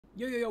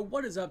Yo,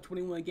 what is up,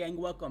 21 gang?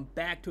 Welcome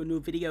back to a new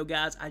video,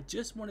 guys. I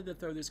just wanted to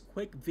throw this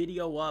quick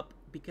video up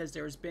because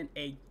there's been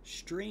a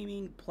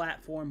streaming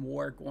platform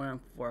war going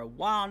on for a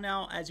while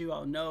now. As you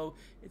all know,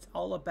 it's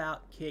all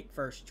about Kick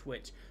versus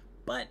Twitch.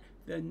 But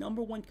the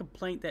number one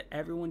complaint that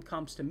everyone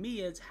comes to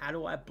me is, how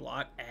do I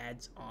block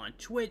ads on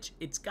Twitch?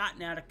 It's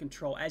gotten out of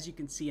control, as you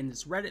can see in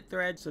this Reddit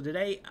thread. So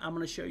today I'm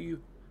going to show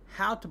you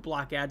how to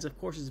block ads. Of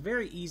course, it's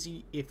very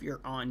easy if you're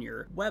on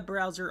your web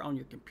browser, on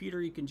your computer.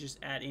 You can just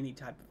add any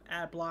type of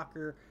ad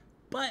blocker.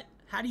 But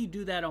how do you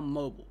do that on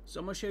mobile?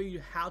 So I'm going to show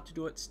you how to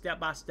do it step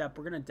by step.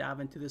 We're going to dive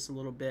into this a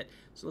little bit.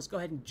 So let's go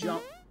ahead and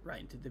jump right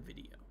into the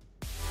video.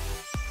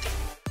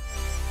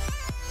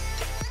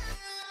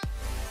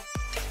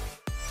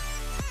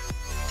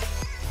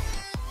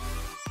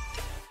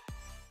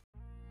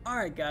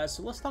 Alright guys,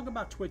 so let's talk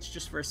about Twitch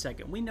just for a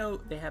second. We know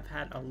they have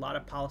had a lot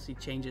of policy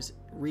changes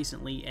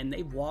recently, and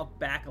they've walked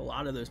back a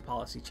lot of those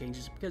policy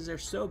changes because they're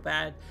so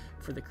bad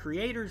for the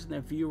creators and the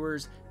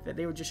viewers that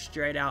they were just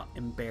straight out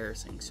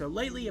embarrassing. So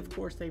lately, of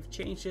course, they've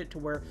changed it to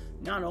where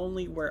not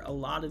only were a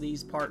lot of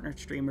these partner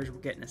streamers were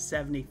getting a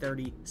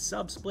 70-30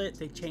 sub split,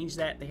 they changed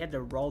that. They had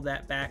to roll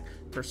that back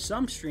for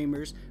some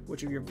streamers,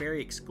 which are your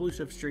very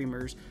exclusive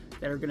streamers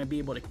that are going to be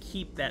able to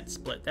keep that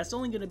split. That's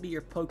only going to be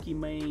your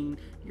Pokemon,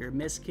 your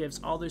Miskiffs,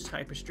 all those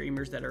type of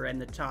streamers that are in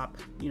the top,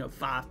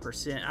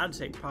 5%. I'd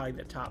say probably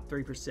the top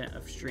 3%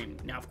 of streaming.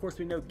 Now, of course,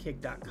 we know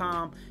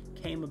Kick.com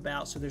came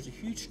about, so there's a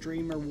huge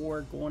streamer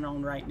war going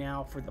on right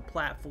now for the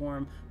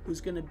platform. Who's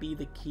going to be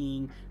the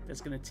king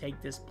that's going to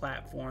take this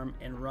platform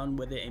and run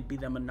with it and be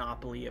the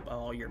monopoly of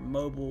all your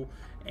mobile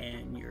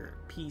and your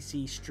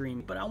PC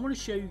streaming? But I want to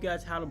show you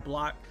guys how to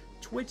block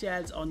Twitch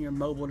ads on your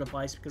mobile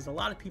device, because a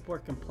lot of people are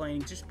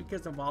complaining just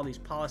because of all these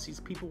policies.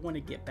 People want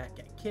to get back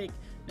at Kick.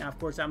 Now, of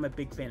course, I'm a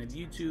big fan of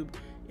YouTube.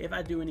 If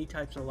I do any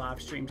types of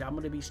live streams, I'm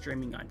going to be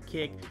streaming on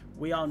Kick.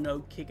 We all know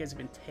Kick has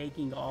been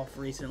taking off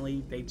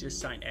recently. They just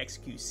signed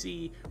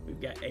XQC.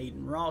 We've got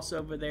Aiden Ross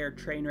over there.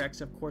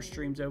 Trainwrecks, of course,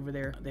 streams over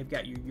there. They've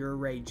got your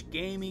Rage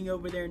Gaming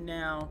over there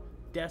now.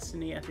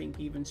 Destiny, I think,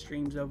 even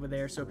streams over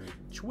there. So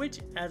Twitch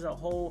as a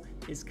whole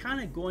is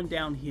kind of going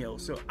downhill.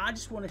 So I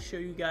just want to show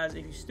you guys,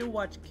 if you still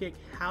watch Kick,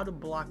 how to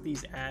block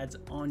these ads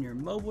on your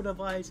mobile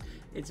device.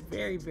 It's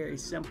very, very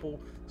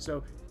simple.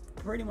 So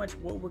pretty much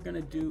what we're going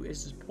to do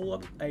is just pull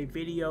up a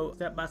video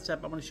step by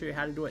step. I'm going to show you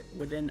how to do it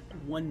within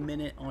 1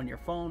 minute on your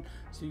phone,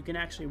 so you can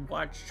actually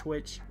watch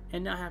Twitch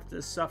and not have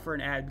to suffer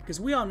an ad, because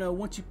we all know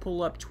once you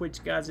pull up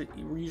Twitch, guys, it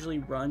usually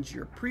runs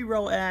your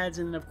pre-roll ads,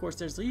 and then of course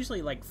there's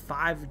usually like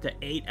 5 to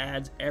 8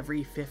 ads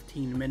every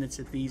 15 minutes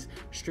that these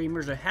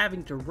streamers are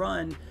having to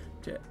run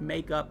to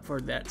make up for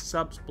that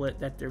sub split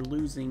that they're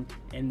losing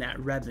in that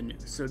revenue.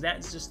 So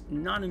that's just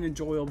not an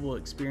enjoyable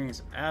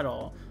experience at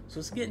all.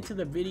 So let's get into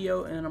the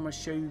video, and then I'm going to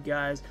show you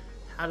guys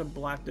how to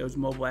block those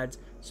mobile ads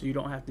so you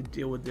don't have to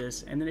deal with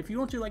this. And then if you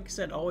want to, like I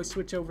said, always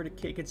switch over to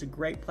Kick. It's a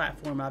great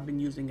platform. I've been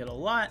using it a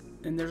lot,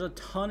 and there's a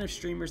ton of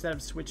streamers that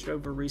have switched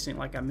over recently.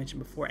 Like I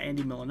mentioned before,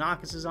 Andy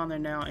Milanakis is on there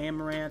now,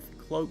 Amaranth,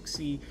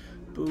 Cloaksy,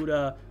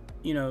 Buddha,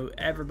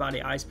 everybody,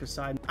 Ice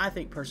Poseidon. I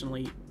think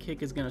personally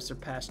Kick is going to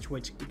surpass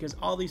Twitch, because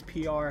all these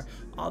PR,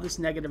 all this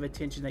negative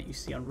attention that you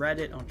see on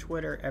Reddit, on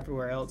Twitter,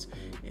 everywhere else,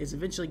 is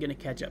eventually going to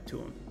catch up to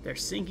them. They're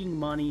sinking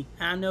money.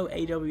 I know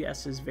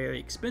AWS is very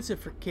expensive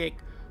for Kick,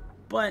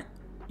 but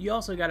you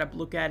also got to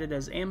look at it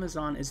as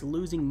Amazon is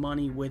losing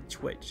money with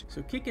Twitch.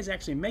 So Kick is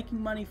actually making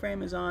money for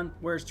Amazon,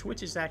 whereas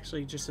Twitch is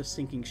actually just a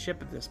sinking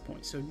ship at this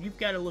point. So you've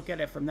got to look at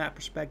it from that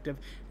perspective,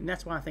 and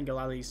that's why I think a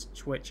lot of these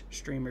Twitch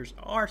streamers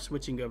are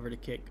switching over to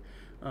Kick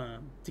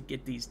to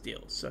get these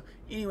deals. So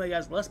anyway,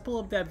 guys, let's pull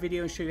up that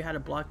video and show you how to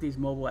block these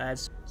mobile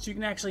ads so you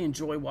can actually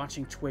enjoy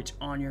watching Twitch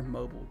on your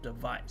mobile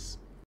device.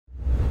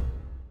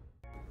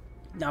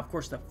 Now, of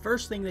course, the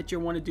first thing that you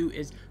want to do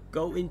is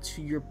go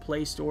into your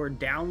Play Store,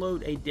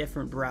 download a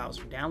different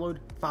browser, download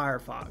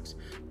Firefox.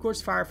 Of course,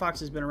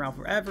 Firefox has been around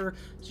forever,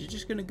 so you're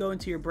just going to go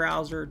into your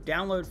browser,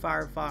 download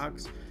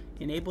Firefox,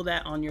 enable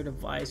that on your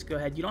device. Go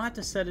ahead. You don't have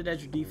to set it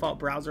as your default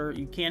browser.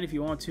 You can if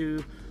you want to.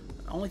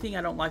 The only thing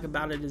I don't like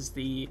about it is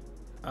the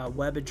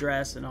web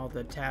address and all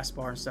the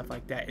taskbar and stuff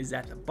like that is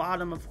at the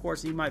bottom. Of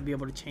course, you might be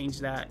able to change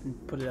that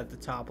and put it at the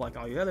top like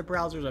all your other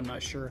browsers. I'm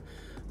not sure.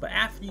 But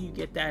after you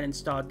get that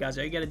installed, guys,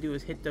 all you got to do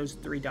is hit those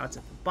 3 dots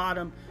at the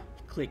bottom,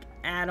 click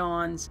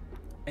add-ons,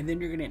 and then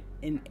you're going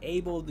to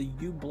enable the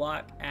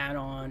uBlock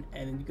add-on,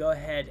 and then you go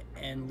ahead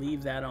and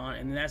leave that on,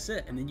 and that's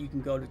it. And then you can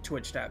go to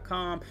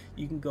twitch.com.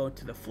 You can go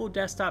to the full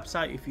desktop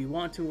site if you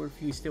want to, or if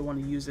you still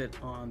want to use it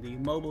on the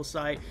mobile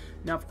site.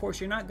 Now, of course,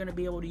 you're not going to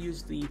be able to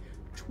use the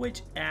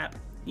Twitch app,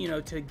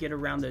 to get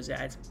around those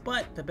ads,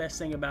 but the best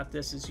thing about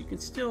this is you can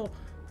still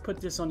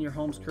put this on your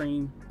home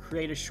screen,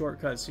 create a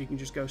shortcut so you can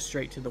just go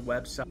straight to the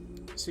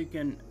website, so you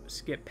can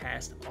skip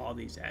past all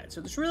these ads.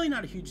 So there's really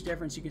not a huge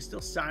difference. You can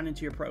still sign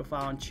into your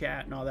profile and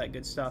chat and all that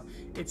good stuff.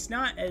 It's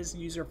not as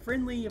user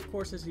friendly, of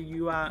course, as the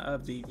UI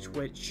of the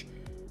Twitch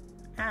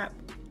app,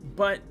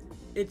 but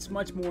it's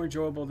much more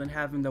enjoyable than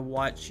having to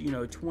watch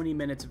 20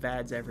 minutes of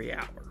ads every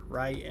hour,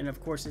 right? And of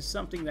course, it's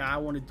something that I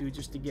want to do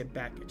just to get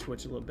back at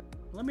Twitch a little bit.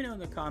 let me know in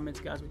the comments,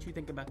 guys, what you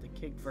think about the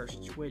Kick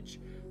versus Twitch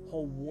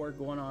whole war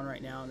going on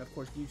right now. And of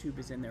course, YouTube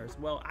is in there as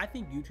well. I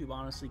think YouTube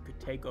honestly could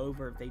take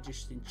over if they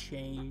just didn't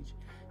change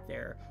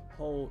their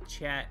whole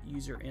chat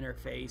user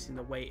interface and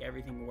the way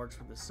everything works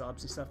with the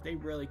subs and stuff. They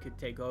really could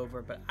take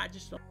over, but I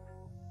just don't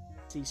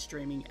see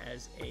streaming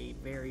as a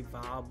very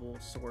viable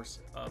source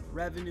of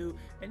revenue,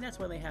 and that's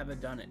why they haven't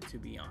done it, to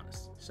be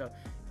honest. So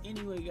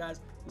anyway, guys,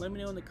 let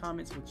me know in the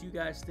comments what you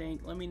guys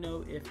think. Let me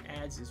know if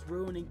ads is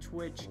ruining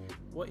Twitch.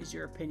 What is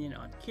your opinion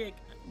on Kick?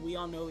 We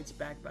all know it's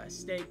backed by a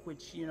stake,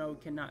 which, you know,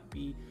 cannot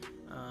be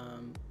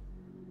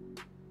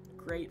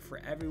great for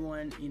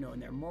everyone, you know, in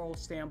their moral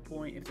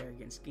standpoint, if they're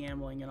against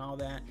gambling and all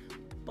that.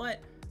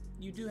 But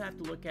you do have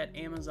to look at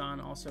Amazon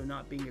also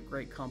not being a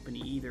great company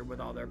either, with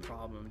all their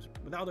problems,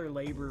 with all their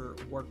labor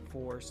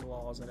workforce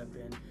laws that have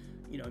been,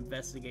 you know,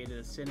 investigated.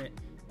 A Senate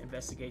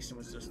investigation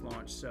was just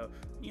launched. So,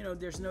 you know,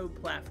 there's no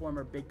platform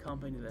or big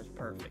company that's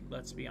perfect.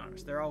 Let's be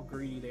honest. They're all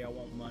greedy. They all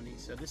want money.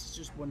 So this is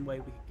just one way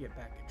we can get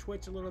back at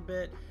Twitch a little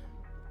bit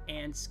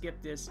and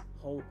skip this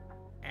whole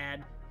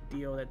ad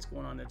deal that's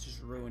going on that's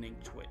just ruining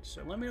Twitch.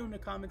 So let me know in the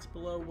comments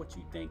below what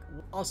you think.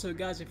 Also,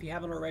 guys, if you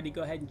haven't already,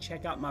 go ahead and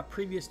check out my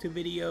previous 2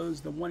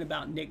 videos, the one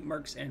about Nick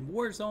Mercs and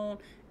Warzone,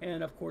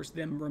 and of course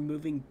them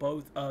removing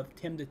both of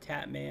Tim the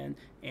Tatman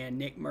and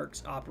Nick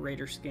Mercs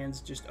operator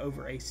skins just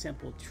over a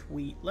simple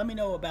tweet. Let me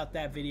know about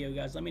that video,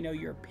 guys. Let me know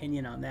your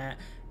opinion on that.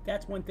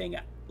 That's one thing.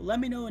 Let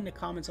me know in the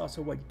comments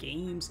also what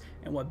games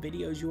and what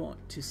videos you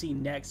want to see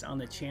next on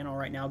the channel.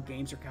 Right now,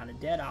 games are kind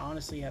of dead. I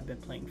honestly have been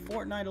playing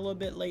Fortnite a little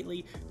bit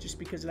lately just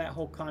because of that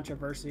whole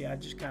controversy. I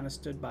just kind of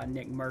stood by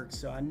Nick Mercs,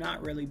 so I'm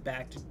not really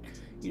back to,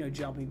 you know,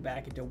 jumping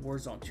back into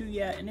Warzone 2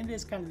 yet. And it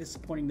is kind of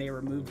disappointing they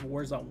removed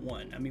Warzone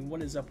 1. I mean,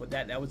 what is up with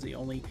that? That was the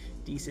only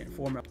decent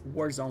form of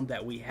Warzone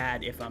that we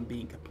had, if I'm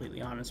being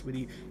completely honest with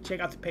you. Check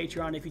out the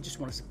Patreon if you just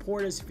want to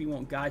support us. If you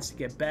want guides to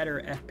get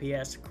better,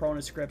 FPS,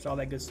 Corona scripts, all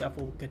that good stuff,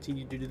 we'll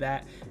continue to do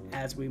that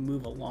as we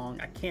move along.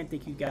 I can't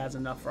thank you guys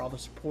enough for all the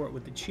support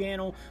with the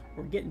channel.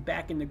 We're getting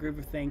back in the groove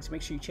of things.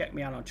 Make sure you check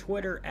me out on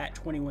Twitter at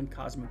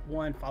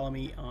 21cosmic1. Follow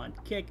me on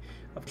Kick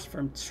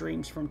from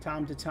streams from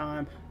time to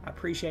time. I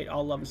appreciate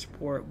all love and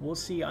support. We'll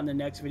see you on the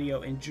next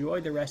video. Enjoy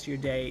the rest of your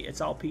day.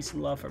 It's all peace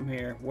and love from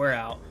here. We're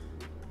out.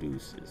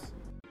 Deuces.